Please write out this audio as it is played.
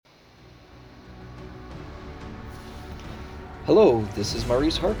Hello, this is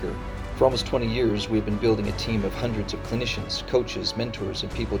Maurice Harker. For almost 20 years, we have been building a team of hundreds of clinicians, coaches, mentors,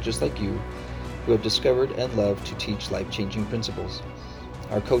 and people just like you who have discovered and love to teach life-changing principles.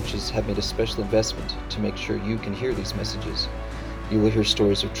 Our coaches have made a special investment to make sure you can hear these messages. You will hear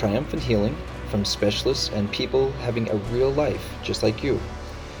stories of triumph and healing from specialists and people having a real life just like you.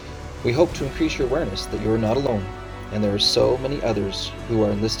 We hope to increase your awareness that you are not alone, and there are so many others who are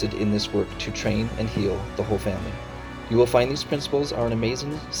enlisted in this work to train and heal the whole family. You will find these principles are an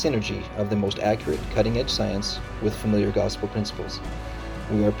amazing synergy of the most accurate, cutting-edge science with familiar gospel principles.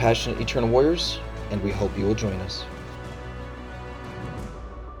 We are passionate eternal warriors, and we hope you will join us.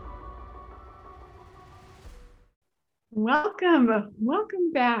 Welcome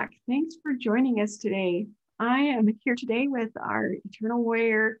back. Thanks for joining us today. I am here today with our Eternal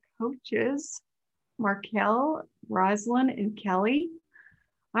Warrior coaches, Markel, Rosalind, and Kelly.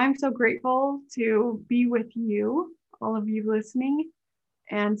 I'm so grateful to be with you, all of you listening,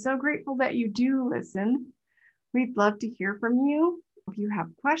 and so grateful that you do listen. We'd love to hear from you. If you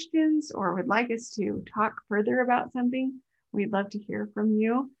have questions or would like us to talk further about something, we'd love to hear from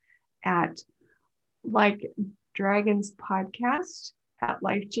you at Dragons Podcast at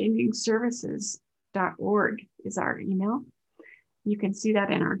lifechangingservices.org is our email. You can see that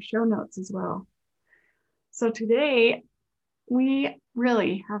in our show notes as well. So today we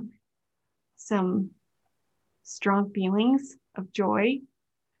really have some strong feelings of joy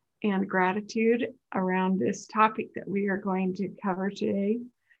and gratitude around this topic that we are going to cover today.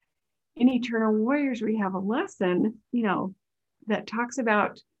 In Eternal Warriors, we have a lesson, that talks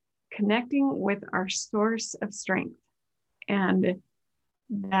about connecting with our source of strength, and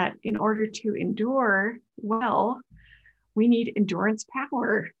that in order to endure well, we need endurance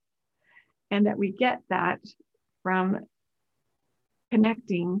power, and that we get that from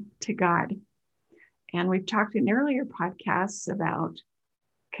connecting to God. And we've talked in earlier podcasts about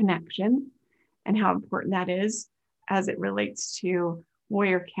connection and how important that is as it relates to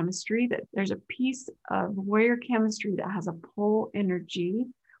warrior chemistry, that there's a piece of warrior chemistry that has a pull energy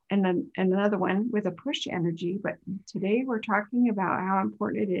and then another one with a push energy. But today we're talking about how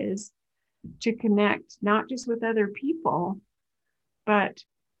important it is to connect not just with other people, but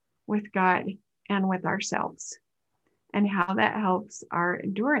with God and with ourselves, and how that helps our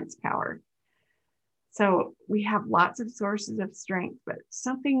endurance power. So we have lots of sources of strength, but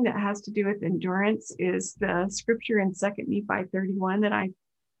something that has to do with endurance is the scripture in 2 Nephi 31 that I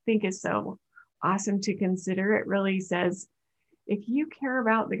think is so awesome to consider. It really says, if you care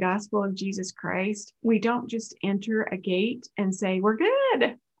about the gospel of Jesus Christ, we don't just enter a gate and say, we're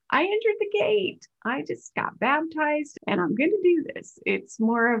good. I entered the gate. I just got baptized and I'm going to do this. It's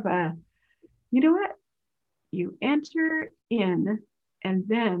more of a, you know what? You enter in and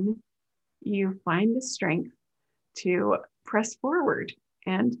then you find the strength to press forward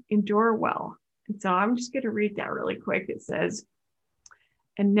and endure well. And so I'm just going to read that really quick. It says,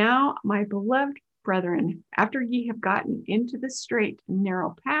 and now, my beloved brethren, after ye have gotten into the straight and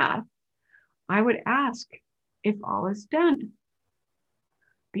narrow path, I would ask if all is done.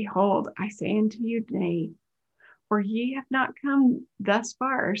 Behold, I say unto you, nay, for ye have not come thus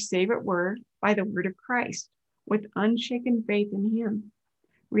far, save it were by the word of Christ, with unshaken faith in him,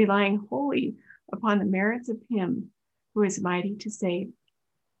 relying wholly upon the merits of him who is mighty to save.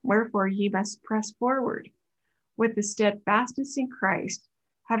 Wherefore ye must press forward with the steadfastness in Christ,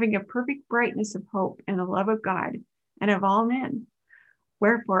 having a perfect brightness of hope and the love of God and of all men.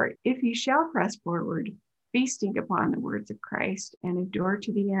 Wherefore, if ye shall press forward, feasting upon the words of Christ, and endure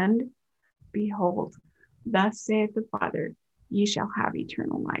to the end, behold, thus saith the Father, ye shall have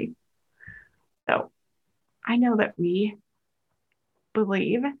eternal life. So I know that we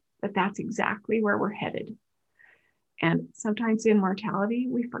believe that that's exactly where we're headed. And sometimes in mortality,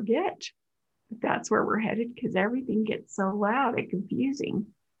 we forget that that's where we're headed because everything gets so loud and confusing.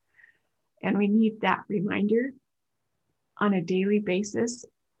 And we need that reminder on a daily basis.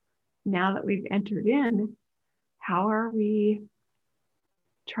 Now that we've entered in, how are we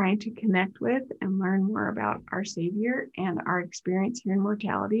trying to connect with and learn more about our Savior and our experience here in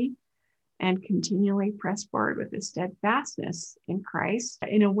mortality, and continually press forward with a steadfastness in Christ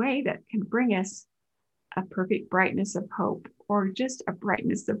in a way that can bring us a perfect brightness of hope, or just a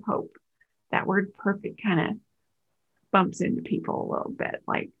brightness of hope. That word perfect kind of bumps into people a little bit,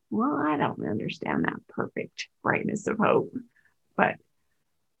 like, well, I don't understand that perfect brightness of hope. But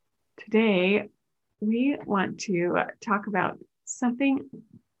today we want to talk about something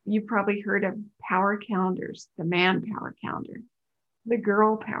you've probably heard of: power calendars, the man power calendar, the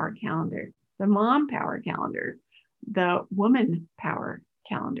girl power calendar, the mom power calendar, the woman power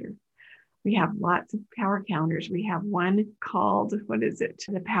calendar. We have lots of power calendars. We have one called, what is it?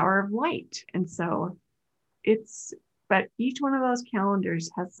 The Power of Light. And so but each one of those calendars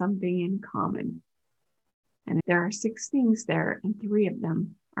has something in common. And there are 6 things there, and 3 of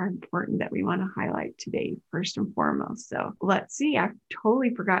them are important that we want to highlight today, first and foremost. So let's see. I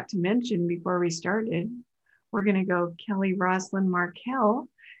totally forgot to mention before we started, we're going to go Kelly Roslyn Markell.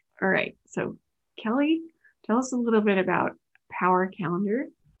 All right. So Kelly, tell us a little bit about Power Calendar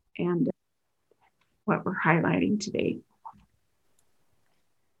and what we're highlighting today.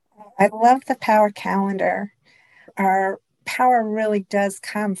 I love the Power Calendar. Our power really does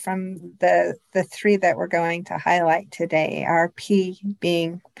come from the 3 that we're going to highlight today. Our P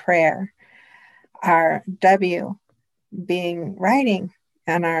being prayer, our W being writing,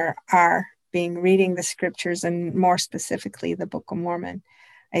 and our R being reading the scriptures, and more specifically, the Book of Mormon.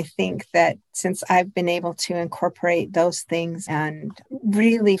 I think that since I've been able to incorporate those things and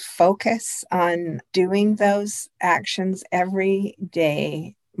really focus on doing those actions every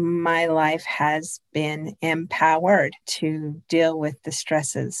day, my life has been empowered to deal with the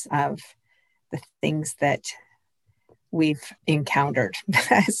stresses of the things that we've encountered,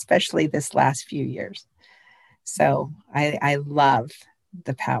 especially this last few years. So I love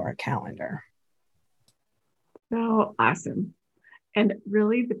the Power Calendar. So awesome. And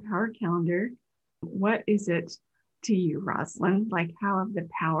really, the Power Calendar, what is it to you, Roslyn? Like, how have the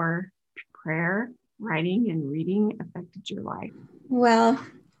power, prayer, writing, and reading affected your life? Well,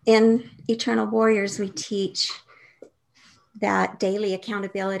 in Eternal Warriors, we teach that daily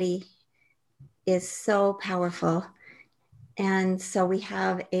accountability is so powerful. And so we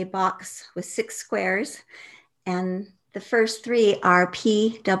have a box with 6 squares, and the first 3 are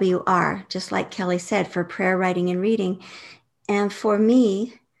PWR, just like Kelly said, for prayer, writing, and reading. And for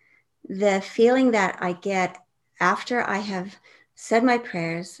me, the feeling that I get after I have said my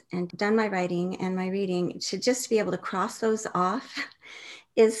prayers and done my writing and my reading, to just be able to cross those off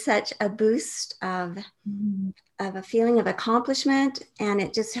is such a boost of a feeling of accomplishment. And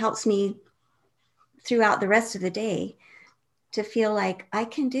it just helps me throughout the rest of the day to feel like I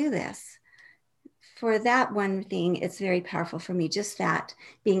can do this. For that one thing, it's very powerful for me, just that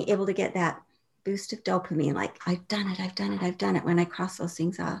being able to get that boost of dopamine, like I've done it when I cross those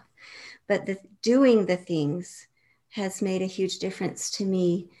things off. But doing the things has made a huge difference to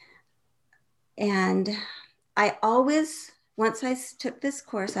me. And I always, once I took this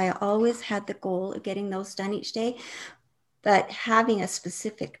course, I always had the goal of getting those done each day, but having a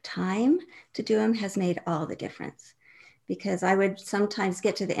specific time to do them has made all the difference. Because I would sometimes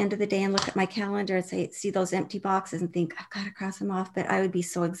get to the end of the day and look at my calendar and see those empty boxes and think, I've got to cross them off. But I would be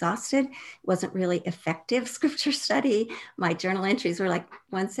so exhausted. It wasn't really effective scripture study. My journal entries were like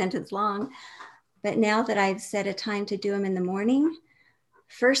 1 sentence long. But now that I've set a time to do them in the morning,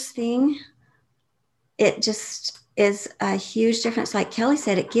 first thing, it just is a huge difference. Like Kelly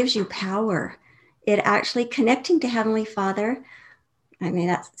said, it gives you power. It actually connecting to Heavenly Father. I mean,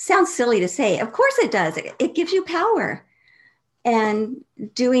 that sounds silly to say. Of course it does. It gives you power. And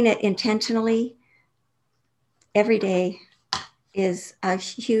doing it intentionally every day is a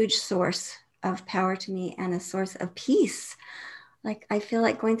huge source of power to me and a source of peace. Like I feel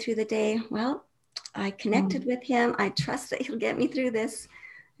like going through the day, well, I connected with him. I trust that he'll get me through this,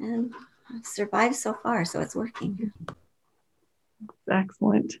 and I've survived so far. So it's working.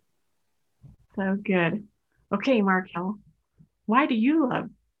 Excellent. So good. Okay, Markell, why do you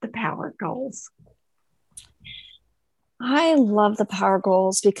love the Power Goals? I love the Power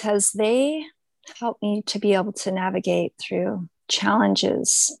Goals because they help me to be able to navigate through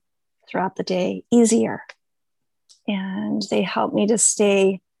challenges throughout the day easier. And they help me to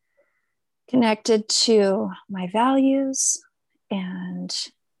stay connected to my values and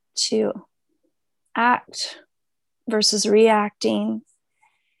to act versus reacting.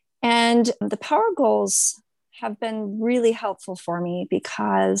 And the Power Goals have been really helpful for me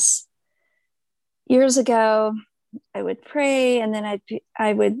because years ago, I would pray and then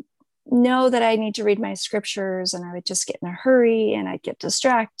I would know that I need to read my scriptures, and I would just get in a hurry and I'd get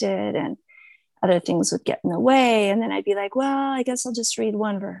distracted and other things would get in the way. And then I'd be like, well, I guess I'll just read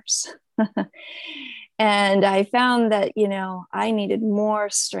 1 verse. And I found that, I needed more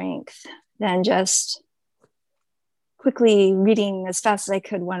strength than just quickly reading as fast as I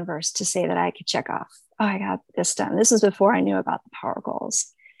could 1 verse to say that I could check off, oh, I got this done. This is before I knew about the Power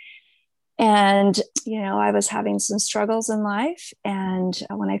Goals. And, I was having some struggles in life. And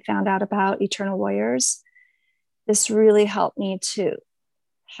when I found out about Eternal Warriors, this really helped me to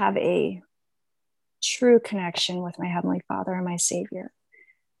have a true connection with my Heavenly Father and my Savior,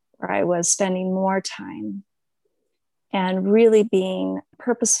 where I was spending more time and really being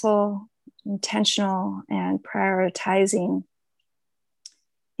purposeful intentional and prioritizing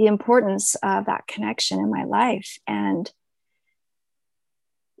the importance of that connection in my life. And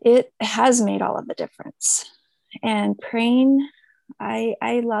it has made all of the difference. And praying,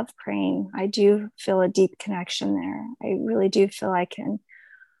 I love praying. I do feel a deep connection there. I really do feel I can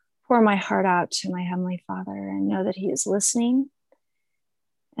pour my heart out to my Heavenly Father and know that He is listening,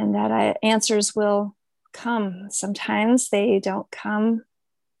 and that answers will come. Sometimes they don't come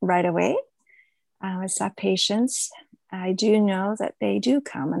right away. It's that patience. I do know that they do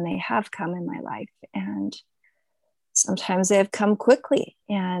come, and they have come in my life. And sometimes they have come quickly.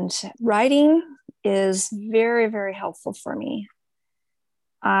 And writing is very, very helpful for me.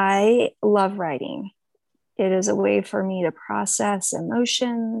 I love writing. It is a way for me to process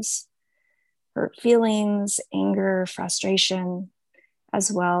emotions, hurt feelings, anger, frustration,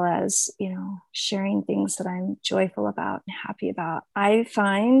 as well as, sharing things that I'm joyful about and happy about. I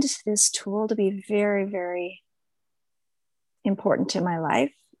find this tool to be very, very important to my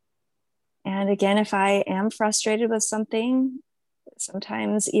life. And again, if I am frustrated with something,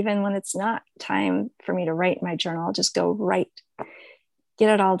 sometimes even when it's not time for me to write in my journal, I'll just go write,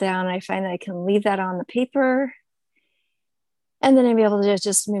 get it all down. I find that I can leave that on the paper, and then I'll be able to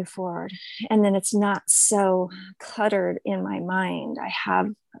just move forward. And then it's not so cluttered in my mind. I have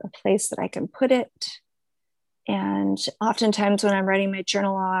a place that I can put it. And oftentimes when I'm writing my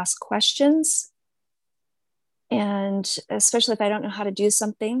journal, I'll ask questions. And especially if I don't know how to do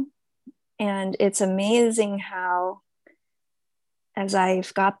something. And it's amazing how, as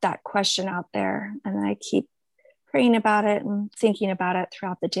I've got that question out there and I keep praying about it and thinking about it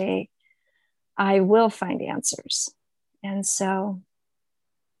throughout the day, I will find answers. And so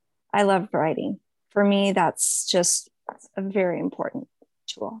I love writing. For me, that's just a very important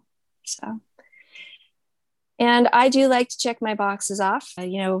tool. And I do like to check my boxes off,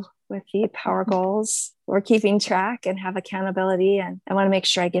 with the power goals. We're keeping track and have accountability, and I want to make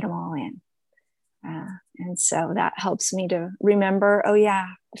sure I get them all in. And so that helps me to remember, oh yeah,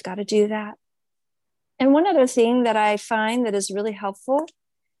 I've got to do that. And one other thing that I find that is really helpful,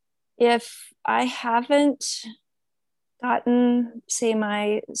 if I haven't gotten, say,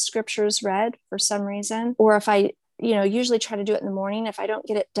 my scriptures read for some reason, or if I, usually try to do it in the morning. If I don't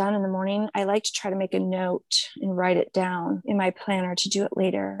get it done in the morning, I like to try to make a note and write it down in my planner to do it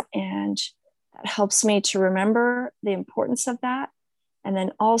later. And that helps me to remember the importance of that. And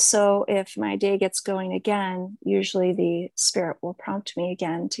then also, if my day gets going again, usually the Spirit will prompt me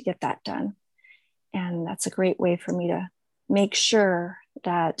again to get that done. And that's a great way for me to make sure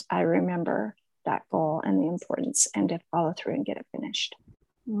that I remember that goal and the importance, and to follow through and get it finished.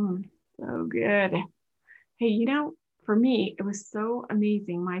 So good. Hey, for me, it was so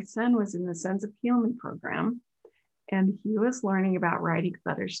amazing. My son was in the Sons of Healman program, and he was learning about writing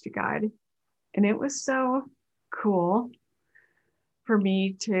letters to God. And it was so cool for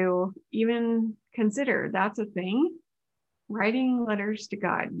me to even consider that's a thing. Writing letters to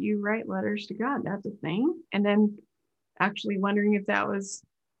God. You write letters to God. That's a thing. And then actually wondering if that was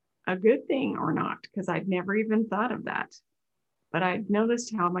a good thing or not, because I'd never even thought of that. But I'd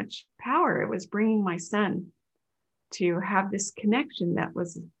noticed how much power it was bringing my son to have this connection that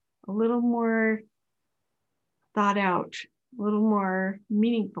was a little more thought out, a little more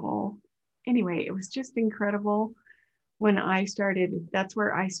meaningful. Anyway, it was just incredible when I started. That's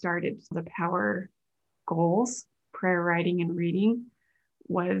where I started the power goals, prayer, writing, and reading,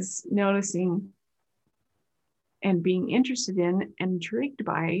 was noticing and being interested in and intrigued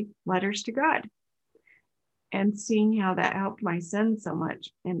by letters to God, and seeing how that helped my son so much.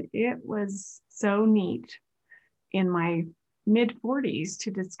 And it was so neat in my mid-40s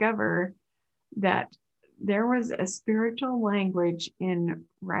to discover that there was a spiritual language in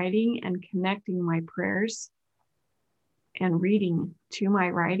writing and connecting my prayers and reading to my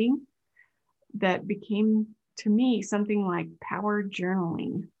writing that became, to me, something like power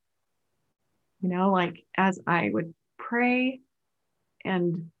journaling. Like as I would pray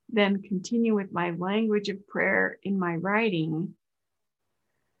and then continue with my language of prayer in my writing,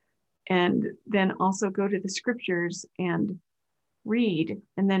 and then also go to the scriptures and read,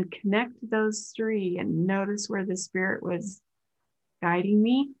 and then connect those three and notice where the Spirit was guiding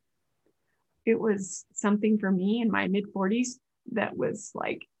me. It was something for me in my mid-40s that was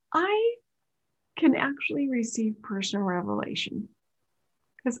like, I can actually receive personal revelation,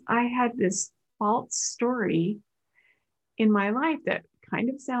 because I had this false story in my life that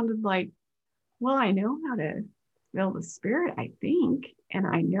kind of sounded like, well, I know how to feel the Spirit, I think, and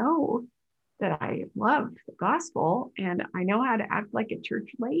I know that I love the gospel, and I know how to act like a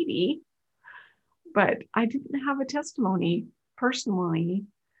church lady, but I didn't have a testimony personally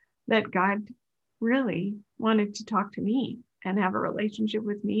that God really wanted to talk to me and have a relationship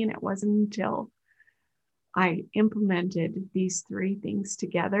with me. And it wasn't until I implemented these three things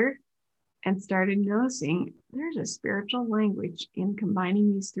together and started noticing there's a spiritual language in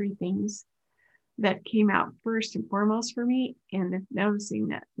combining these three things that came out first and foremost for me. And noticing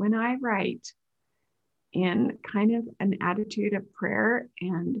that when I write in kind of an attitude of prayer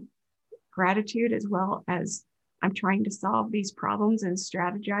and gratitude, as well as I'm trying to solve these problems and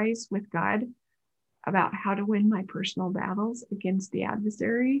strategize with God about how to win my personal battles against the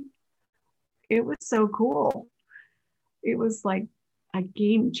adversary, it was so cool. It was like a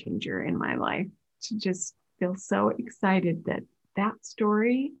game changer in my life to just feel so excited that that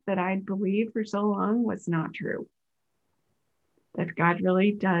story that I'd believed for so long was not true. That God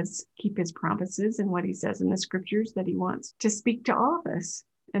really does keep his promises and what he says in the scriptures, that he wants to speak to all of us,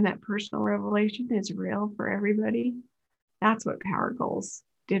 and that personal revelation is real for everybody. That's what Power Goals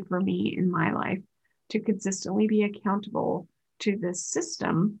did for me in my life, to consistently be accountable to this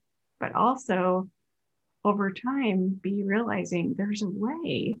system, but also over time be realizing there's a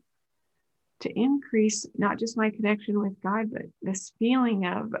way to increase not just my connection with God, but this feeling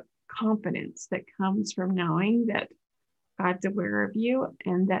of confidence that comes from knowing that God's aware of you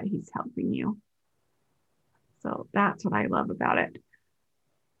and that he's helping you. So that's what I love about it.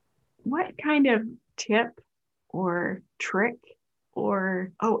 What kind of tip or trick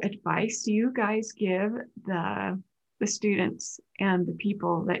or advice do you guys give the students and the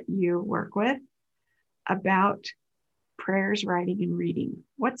people that you work with about prayers, writing, and reading?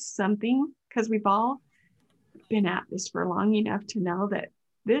 What's something, because we've all been at this for long enough to know that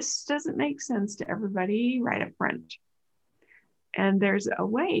this doesn't make sense to everybody right up front. And there's a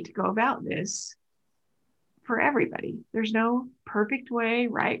way to go about this for everybody. There's no perfect way,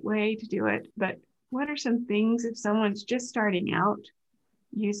 right way to do it. But what are some things, if someone's just starting out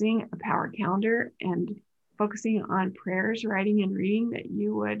using a power calendar and focusing on prayers, writing, and reading, that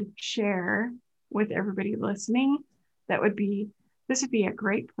you would share with everybody listening? This would be a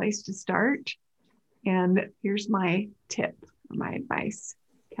great place to start. And here's my tip, my advice.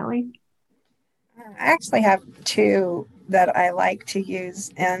 Kelly? I actually have two that I like to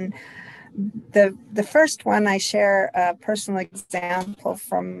use. And the first one, I share a personal example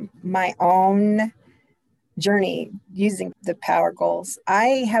from my own journey using the Power Goals.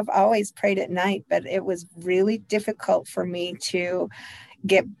 I have always prayed at night, but it was really difficult for me to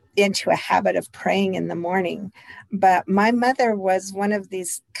get into a habit of praying in the morning. But my mother was one of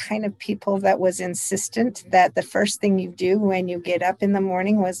these kind of people that was insistent that the first thing you do when you get up in the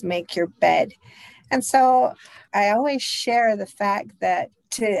morning was make your bed. And so I always share the fact that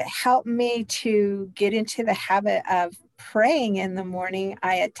to help me to get into the habit of praying in the morning,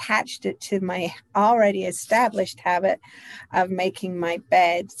 I attached it to my already established habit of making my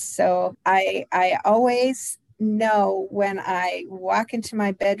bed. So I always know when I walk into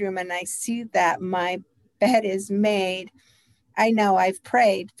my bedroom and I see that my bed is made, I know I've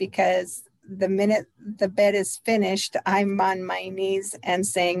prayed, because the minute the bed is finished, I'm on my knees and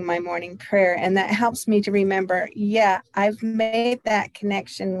saying my morning prayer. And that helps me to remember, I've made that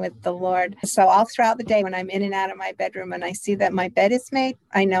connection with the Lord. So all throughout the day, when I'm in and out of my bedroom and I see that my bed is made,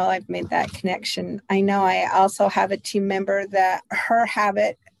 I know I've made that connection. I know I also have a team member that her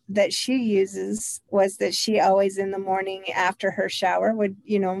habit that she uses was that she always in the morning after her shower would,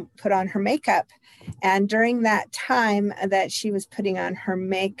 put on her makeup. And during that time that she was putting on her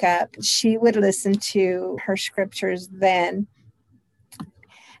makeup, she would listen to her scriptures then.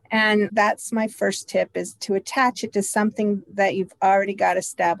 And that's my first tip, is to attach it to something that you've already got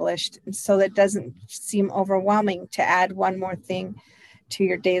established, so that it doesn't seem overwhelming to add one more thing to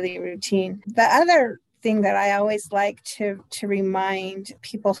your daily routine. The other thing that I always like to remind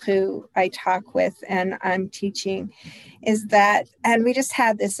people who I talk with and I'm teaching is that, and we just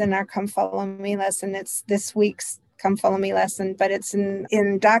had this in our Come Follow Me lesson, it's this week's Come Follow Me lesson, but it's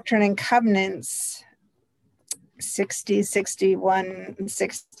in Doctrine and Covenants 60, 61,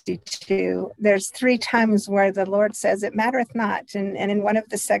 62. There's 3 times where the Lord says, it mattereth not. And in one of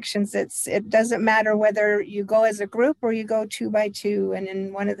the sections, it doesn't matter whether you go as a group or you go 2 by 2. And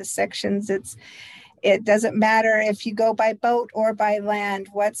in one of the sections, it doesn't matter if you go by boat or by land.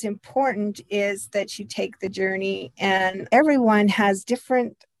 What's important is that you take the journey. And everyone has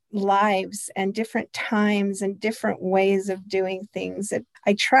different lives and different times and different ways of doing things.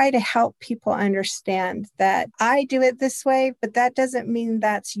 I try to help people understand that I do it this way, but that doesn't mean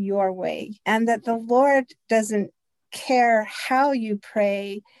that's your way. And that the Lord doesn't care how you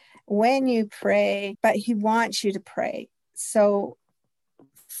pray, when you pray, but he wants you to pray. So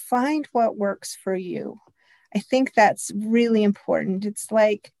find what works for you. I think that's really important. It's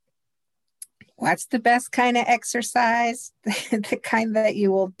like what's the best kind of exercise? The kind that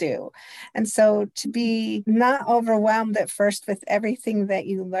you will do. And so to be not overwhelmed at first with everything that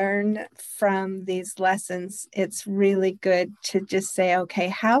you learn from these lessons, it's really good to just say, okay,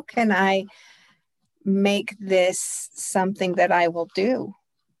 how can I make this something that I will do?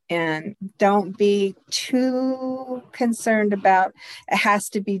 And don't be too concerned about it has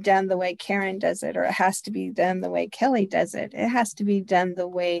to be done the way Karen does it, or it has to be done the way Kelly does it. It has to be done the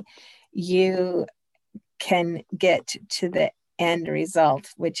way you can get to the end result,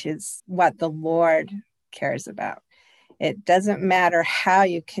 which is what the Lord cares about. It doesn't matter how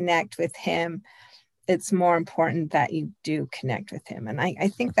you connect with him. It's more important that you do connect with him. And I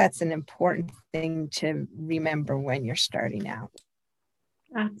think that's an important thing to remember when you're starting out.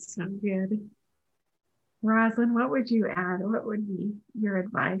 That's so good. Rosalind, what would you add? What would be your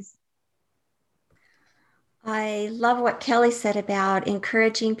advice? I love what Kelly said about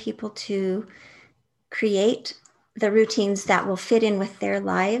encouraging people to create the routines that will fit in with their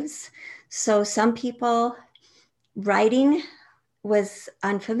lives. So some people, writing was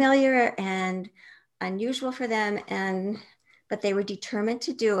unfamiliar and unusual for them, but they were determined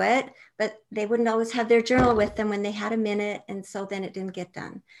to do it, but they wouldn't always have their journal with them when they had a minute, and so then it didn't get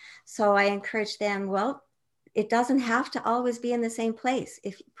done. So I encourage them, well, it doesn't have to always be in the same place.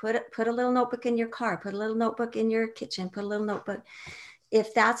 If you put a little notebook in your car, put a little notebook in your kitchen, put a little notebook.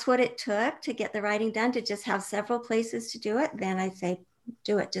 If that's what it took to get the writing done, to just have several places to do it, then I say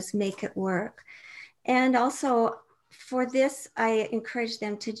do it, just make it work. And also for this, I encourage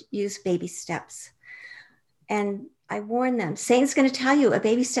them to use baby steps. And I warn them, Satan's going to tell you a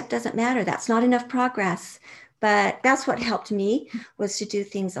baby step doesn't matter. That's not enough progress. But that's what helped me, was to do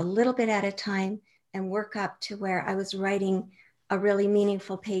things a little bit at a time and work up to where I was writing a really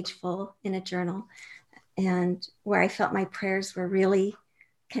meaningful page full in a journal, and where I felt my prayers were really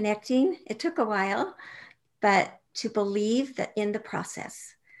connecting. It took a while, but to believe that in the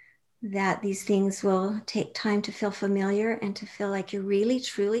process, that these things will take time to feel familiar and to feel like you're really,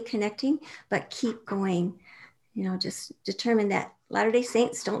 truly connecting, but keep going. You know, just determine that Latter-day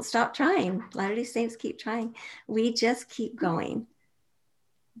Saints don't stop trying. Latter-day Saints keep trying. We just keep going.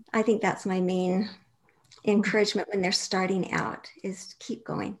 I think that's my main encouragement when they're starting out, is keep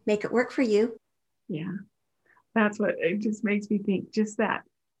going. Make it work for you. Yeah, that's what it just makes me think. Just that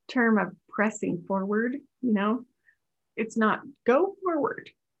term of pressing forward, it's not go forward,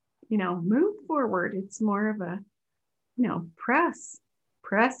 move forward. It's more of a, press.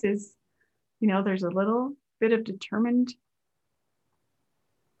 Press is, there's a little bit of determined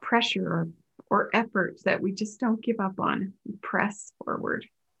pressure or effort that we just don't give up on. Press forward.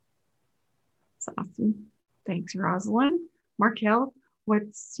 It's awesome. Thanks, Rosalind. Markel,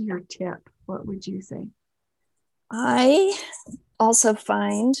 what's your tip? What would you say? I also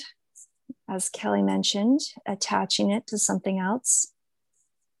find, as Kelly mentioned, attaching it to something else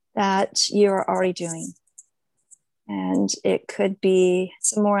that you're already doing. And it could be,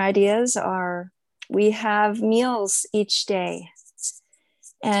 some more ideas are, we have meals each day.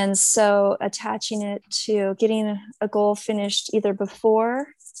 And so attaching it to getting a goal finished either before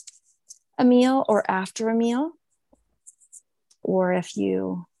a meal or after a meal, or if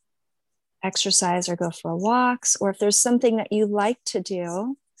you exercise or go for walks, or if there's something that you like to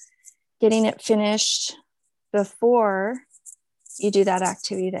do, getting it finished before you do that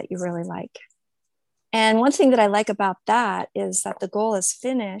activity that you really like. And one thing that I like about that is that the goal is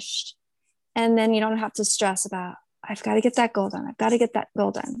finished, and then you don't have to stress about, I've got to get that goal done. I've got to get that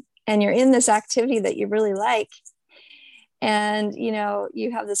goal done. And you're in this activity that you really like. And,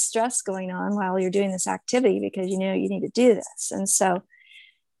 you have this stress going on while you're doing this activity because you need to do this. And so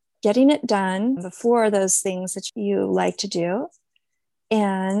getting it done before those things that you like to do,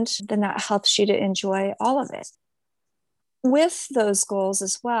 and then that helps you to enjoy all of it. With those goals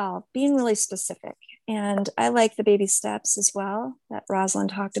as well, being really specific. And I like the baby steps as well that Rosalind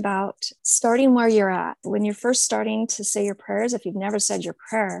talked about. Starting where you're at. When you're first starting to say your prayers, if you've never said your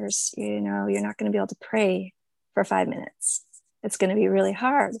prayers, you're not going to be able to pray for 5 minutes. It's going to be really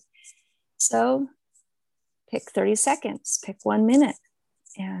hard. So pick 30 seconds, pick 1 minute.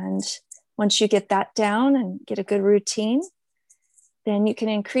 And once you get that down and get a good routine, then you can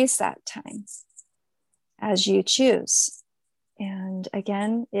increase that time as you choose. And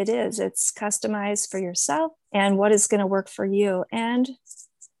again, it's customized for yourself and what is going to work for you and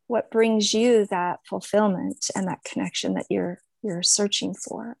what brings you that fulfillment and that connection that you're you're searching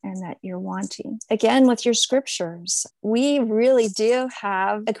for and that you're wanting. Again, with your scriptures, we really do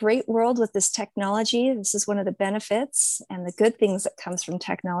have a great world with this technology. This is one of the benefits and the good things that comes from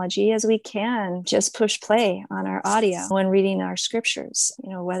technology, is we can just push play on our audio when reading our scriptures,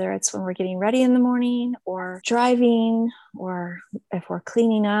 whether it's when we're getting ready in the morning or driving, or if we're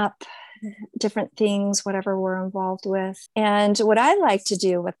cleaning up, different things, whatever we're involved with. And what I like to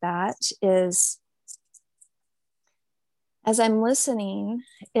do with that is, as I'm listening,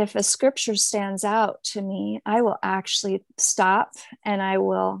 if a scripture stands out to me, I will actually stop and I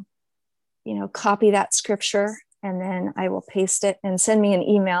will, copy that scripture, and then I will paste it and send me an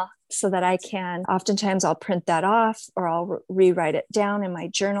email so that I can, oftentimes I'll print that off, or I'll rewrite it down in my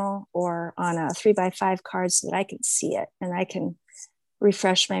journal or on a 3x5 card so that I can see it and I can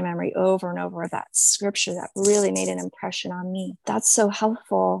refresh my memory over and over of that scripture that really made an impression on me. That's so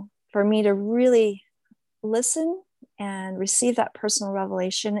helpful for me to really listen and receive that personal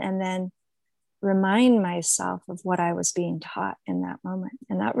revelation, and then remind myself of what I was being taught in that moment.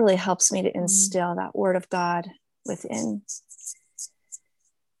 And that really helps me to instill that word of God within.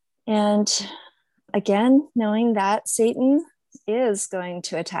 And again, knowing that Satan is going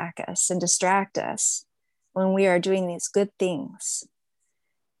to attack us and distract us when we are doing these good things,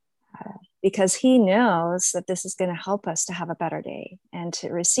 because he knows that this is going to help us to have a better day and to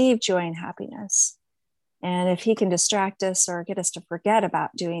receive joy and happiness. And if he can distract us or get us to forget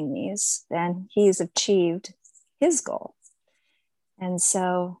about doing these, then he's achieved his goal. And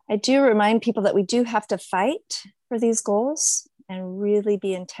so I do remind people that we do have to fight for these goals and really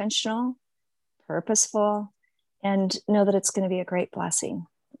be intentional, purposeful, and know that it's going to be a great blessing.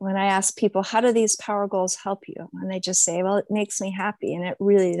 When I ask people, how do these power goals help you? And they just say, well, it makes me happy. And it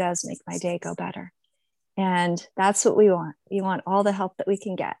really does make my day go better. And that's what we want. We want all the help that we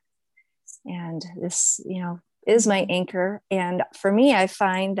can get. And this, is my anchor. And for me, I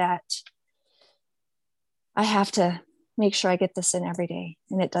find that I have to make sure I get this in every day.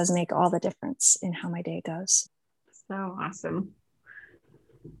 And it does make all the difference in how my day goes. So awesome.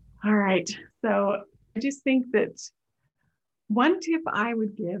 All right. So I just think that one tip I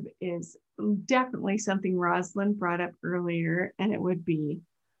would give is definitely something Rosalind brought up earlier. And it would be,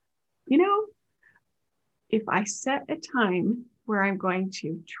 if I set a time where I'm going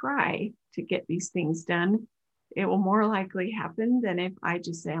to try to get these things done, it will more likely happen than if I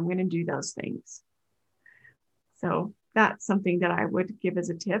just say I'm going to do those things. So that's something that I would give as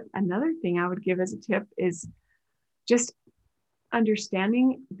a tip. Another thing I would give as a tip is just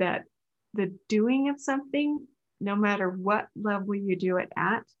understanding that the doing of something, no matter what level you do it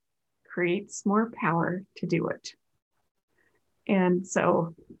at, creates more power to do it. And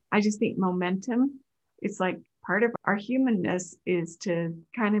so I just think momentum, it's like part of our humanness is to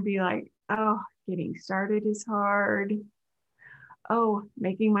kind of be like, oh, getting started is hard. Oh,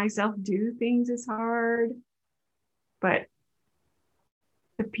 making myself do things is hard. But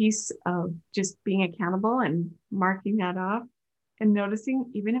the piece of just being accountable and marking that off and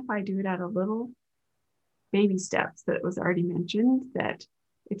noticing, even if I do it at a little baby steps that was already mentioned, that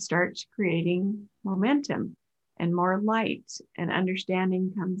it starts creating momentum and more light, and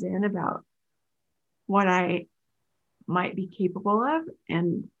understanding comes in about what I might be capable of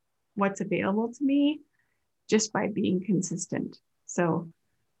and what's available to me just by being consistent. So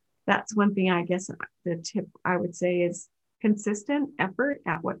that's one thing, I guess the tip I would say is consistent effort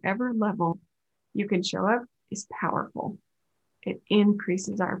at whatever level you can show up is powerful. It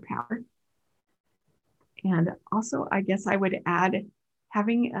increases our power. And also, I guess I would add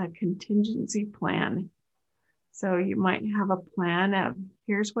having a contingency plan. So you might have a plan of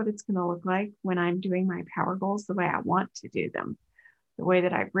here's what it's going to look like when I'm doing my power goals the way I want to do them, the way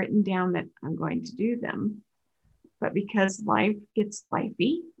that I've written down that I'm going to do them. But because life gets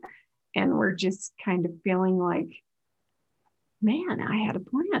lifey and we're just kind of feeling like, man, I had a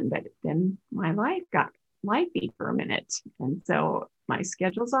plan, but then my life got lifey for a minute. And so my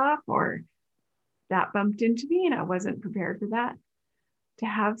schedule's off, or that bumped into me and I wasn't prepared for that. To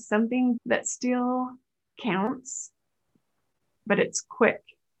have something that still counts, but it's quick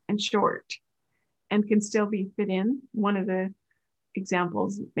and short and can still be fit in. One of the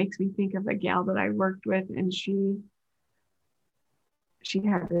examples makes me think of a gal that I worked with, and she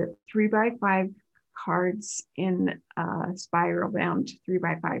had the 3x5 cards in spiral bound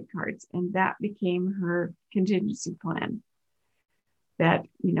 3x5 cards, and that became her contingency plan. That,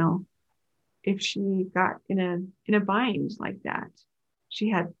 if she got in a bind like that, she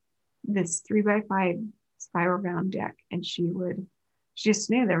had this 3x5 spiral bound deck, and she just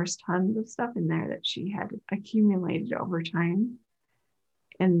knew there was tons of stuff in there that she had accumulated over time,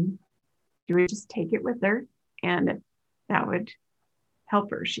 and she would just take it with her. And that would help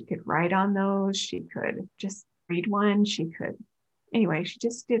her. She could write on those. She could just read one. She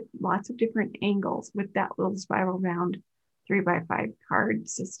just did lots of different angles with that little spiral bound 3x5 card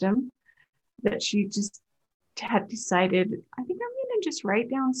system that she just had decided, I think I'm going to just write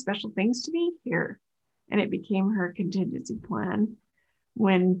down special things to me here. And it became her contingency plan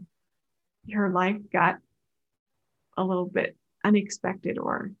when her life got a little bit unexpected,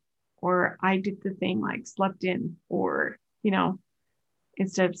 or I did the thing like slept in, or,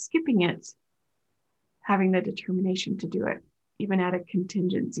 instead of skipping it, having the determination to do it, even at a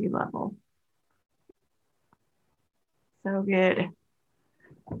contingency level. So good.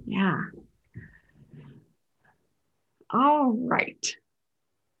 Yeah. All right.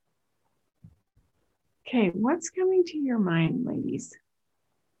 Okay, what's coming to your mind, ladies?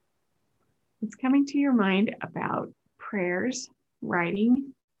 What's coming to your mind about prayers,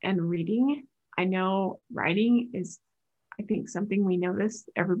 writing, and reading? I know writing is, I think, something we notice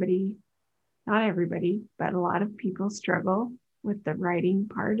not everybody, but a lot of people struggle with the writing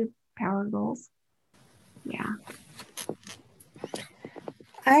part of Power Goals. Yeah.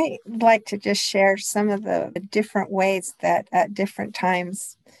 I like to just share some of the different ways that at different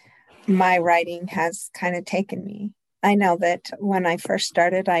times my writing has kind of taken me. I know that when I first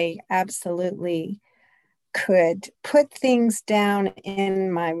started, I absolutely could put things down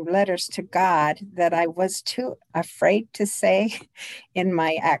in my letters to God that I was too afraid to say in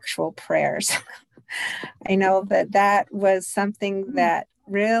my actual prayers. I know that was something that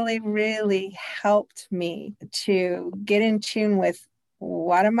really, really helped me to get in tune with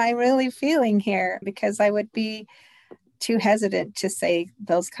what am I really feeling here, because I would be too hesitant to say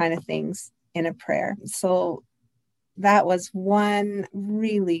those kind of things in a prayer. So that was one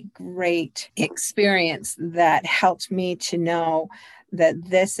really great experience that helped me to know that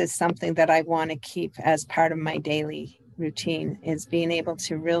this is something that I want to keep as part of my daily routine, is being able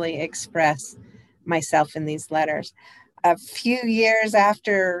to really express myself in these letters. A few years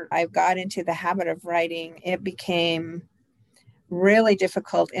after I got into the habit of writing, it became really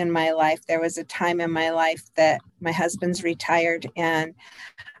difficult in my life. There was a time in my life that my husband's retired, and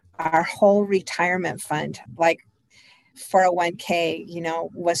our whole retirement fund, like 401k,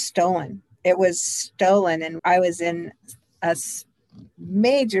 was stolen. It was stolen, and I was in a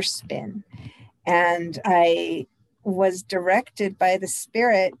major spin. And I was directed by the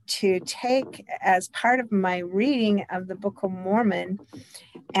Spirit to take, as part of my reading of the Book of Mormon,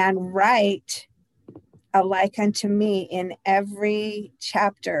 and write a like unto me in every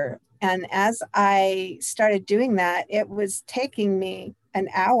chapter. And as I started doing that, it was taking me an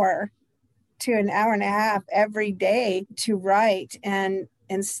hour to an hour and a half every day to write. And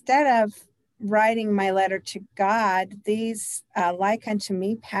instead of writing my letter to God, these like unto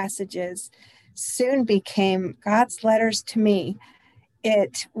me passages soon became God's letters to me.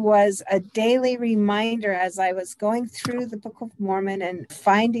 It was a daily reminder as I was going through the Book of Mormon and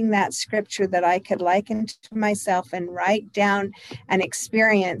finding that scripture that I could liken to myself and write down an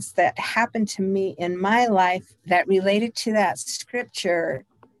experience that happened to me in my life that related to that scripture.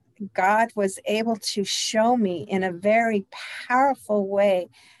 God was able to show me in a very powerful way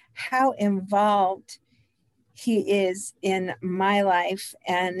how involved He is in my life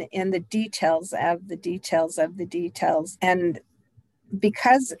and in the details of the details of the details. And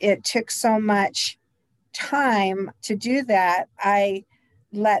because it took so much time to do that, I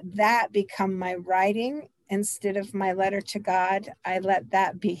let that become my writing instead of my letter to God. I let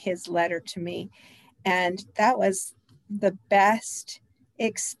that be His letter to me. And that was the best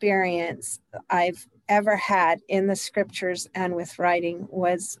experience I've ever had in the scriptures and with writing,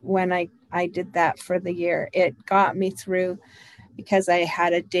 was when I did that for the year. It got me through, because I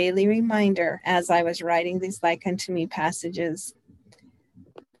had a daily reminder as I was writing these like unto me passages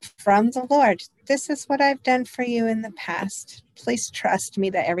from the Lord. This is what I've done for you in the past. Please trust me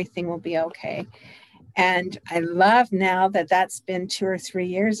that everything will be okay. And I love now that that's been 2 or 3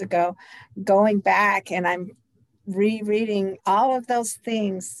 years ago, going back and I'm rereading all of those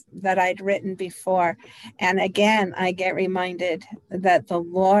things that I'd written before. And again, I get reminded that the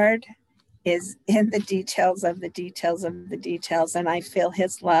Lord is in the details of the details of the details, and I feel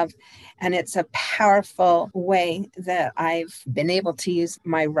His love. And it's a powerful way that I've been able to use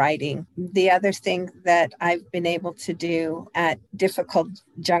my writing. The other thing that I've been able to do at difficult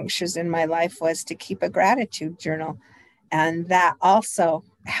junctures in my life was to keep a gratitude journal. And that also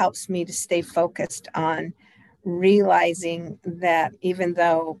helps me to stay focused on realizing that even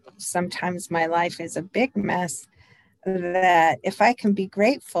though sometimes my life is a big mess, that if I can be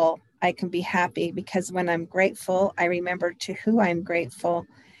grateful, I can be happy, because when I'm grateful, I remember to who I'm grateful.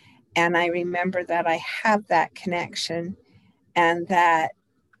 And I remember that I have that connection and that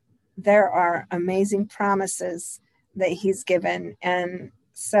there are amazing promises that he's given. And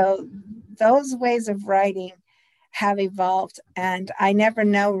so those ways of writing have evolved. And I never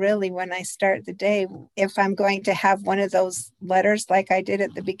know really when I start the day if I'm going to have one of those letters like I did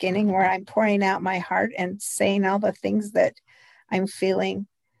at the beginning, where I'm pouring out my heart and saying all the things that I'm feeling,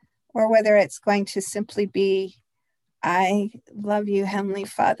 or whether it's going to simply be, I love you, Heavenly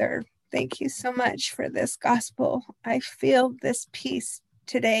Father. Thank you so much for this gospel. I feel this peace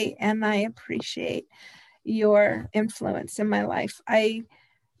today, and I appreciate your influence in my life.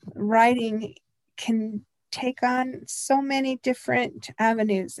 Writing can take on so many different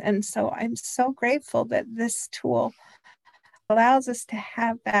avenues. And so I'm so grateful that this tool allows us to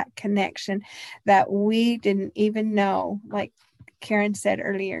have that connection that we didn't even know, like Karen said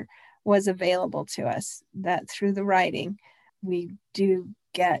earlier, was available to us, that through the writing, we do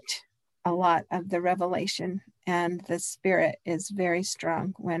get a lot of the revelation, and the Spirit is very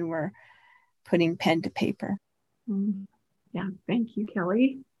strong when we're putting pen to paper. Yeah, thank you,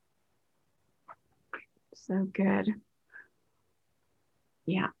 Kelly. So good.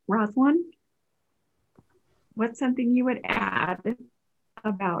 Yeah, Rosalind, what's something you would add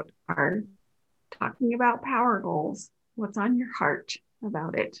about our talking about power goals? What's on your heart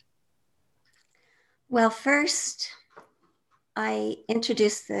about it? Well, first, I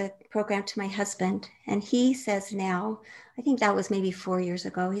introduced the program to my husband, and he says now, I think that was maybe 4 years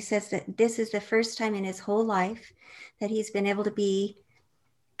ago, he says that this is the first time in his whole life that he's been able to be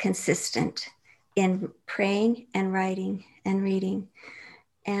consistent in praying and writing and reading.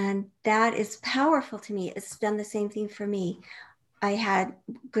 And that is powerful to me. It's done the same thing for me. I had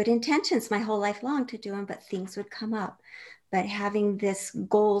good intentions my whole life long to do them, but things would come up. But having this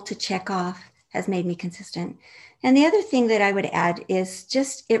goal to check off has made me consistent. And the other thing that I would add is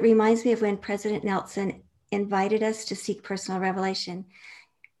just, it reminds me of when President Nelson invited us to seek personal revelation.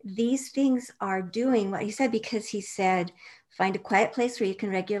 These things are doing what he said, because he said, find a quiet place where you can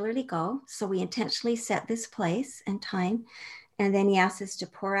regularly go. So we intentionally set this place and time. And then he asks us to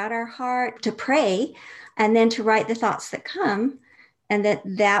pour out our heart, to pray, and then to write the thoughts that come. And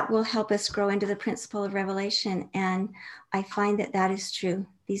that will help us grow into the principle of revelation. And I find that that is true.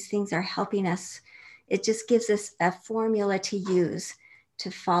 These things are helping us. It just gives us a formula to use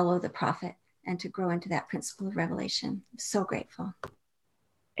to follow the prophet and to grow into that principle of revelation. I'm so grateful.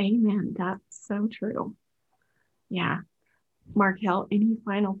 Amen. That's so true. Yeah. Markel, any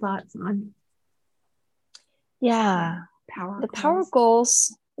final thoughts on the power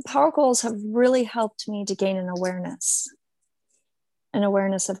goals? The power goals have really helped me to gain an awareness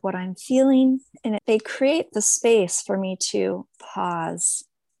of what I'm feeling, and they create the space for me to pause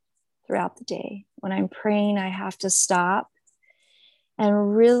throughout the day. When I'm praying, I have to stop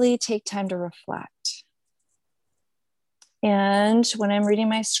and really take time to reflect. And when I'm reading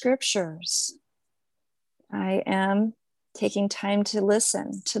my scriptures, I am taking time to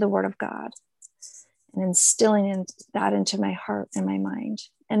listen to the Word of God and instilling that into my heart and my mind.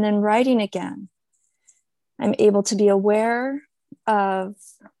 And then writing again, I'm able to be aware of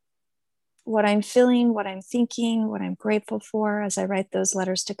what I'm feeling, what I'm thinking, what I'm grateful for as I write those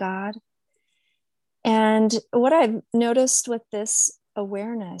letters to God. And what I've noticed with this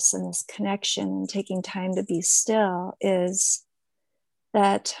awareness and this connection and taking time to be still is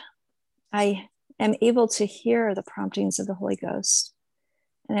that I am able to hear the promptings of the Holy Ghost.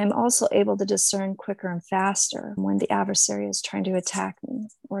 And I'm also able to discern quicker and faster when the adversary is trying to attack me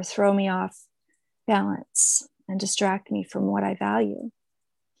or throw me off balance and distract me from what I value.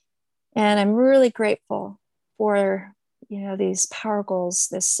 And I'm really grateful for, these power goals,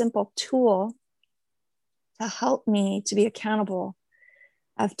 this simple tool to help me to be accountable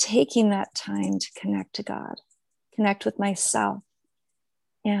of taking that time to connect to God, connect with myself,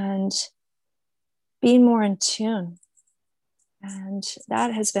 and being more in tune. And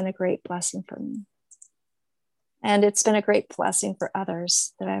that has been a great blessing for me. And it's been a great blessing for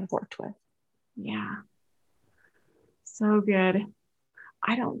others that I've worked with. Yeah. So good.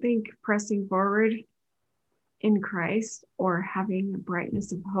 I don't think pressing forward in Christ or having a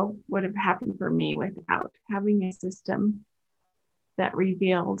brightness of hope would have happened for me without having a system that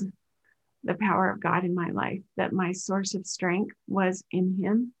revealed the power of God in my life, that my source of strength was in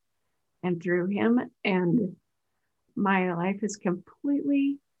Him and through Him. And my life is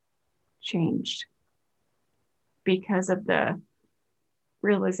completely changed because of the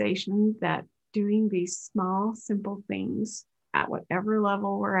realization that doing these small, simple things at whatever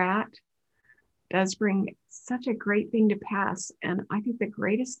level we're at does bring such a great thing to pass. And I think the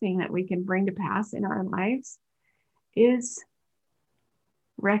greatest thing that we can bring to pass in our lives is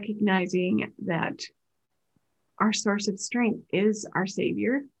recognizing that our source of strength is our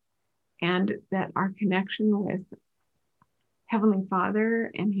Savior, and that our connection with Heavenly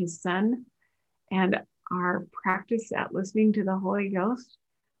Father and His Son and our practice at listening to the Holy Ghost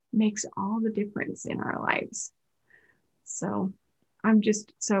makes all the difference in our lives. So I'm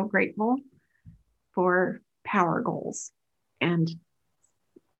just so grateful for power goals and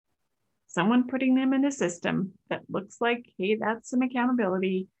someone putting them in a system that looks like, hey, that's some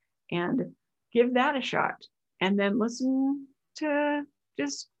accountability, and give that a shot. And then listen to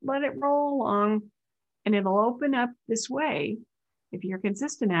just let it roll along, and it'll open up this way, if you're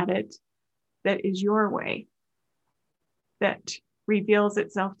consistent at it, that is your way, that reveals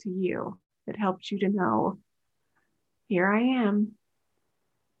itself to you, that helps you to know, here I am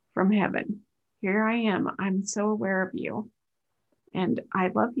from heaven. Here I am. I'm so aware of you, and I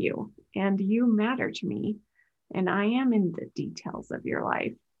love you, and you matter to me, and I am in the details of your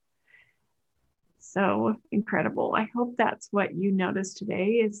life. So incredible. I hope that's what you noticed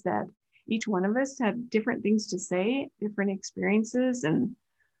today, is that each one of us had different things to say, different experiences and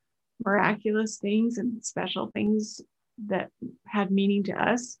miraculous things and special things that had meaning to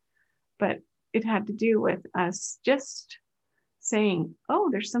us. But it had to do with us just saying, oh,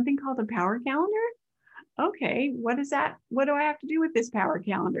 there's something called a power calendar. Okay, what is that? What do I have to do with this power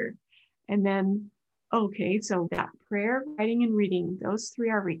calendar? And then, okay, so that prayer, writing, and reading, those three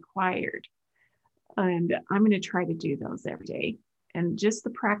are required. And I'm going to try to do those every day. And just the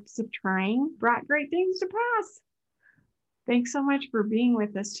practice of trying brought great things to pass. Thanks so much for being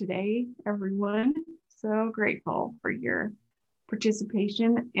with us today, everyone. So grateful for your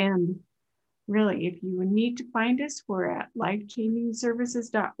participation. And really, if you need to find us, we're at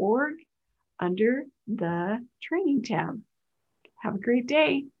lifechangingservices.org under the training tab. Have a great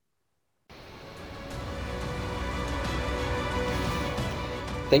day.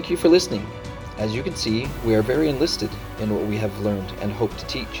 Thank you for listening. As you can see, we are very enlisted in what we have learned and hope to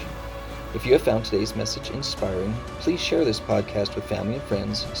teach. If you have found today's message inspiring, please share this podcast with family and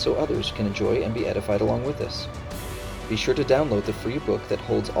friends so others can enjoy and be edified along with us. Be sure to download the free book that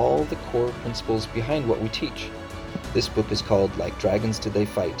holds all the core principles behind what we teach. This book is called Like Dragons Did They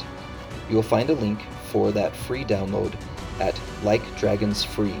Fight. You will find a link for that free download at Like Dragons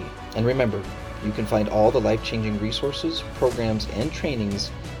Free. And remember, you can find all the life-changing resources, programs, and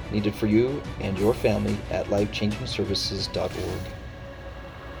trainings needed for you and your family at lifechangingservices.org.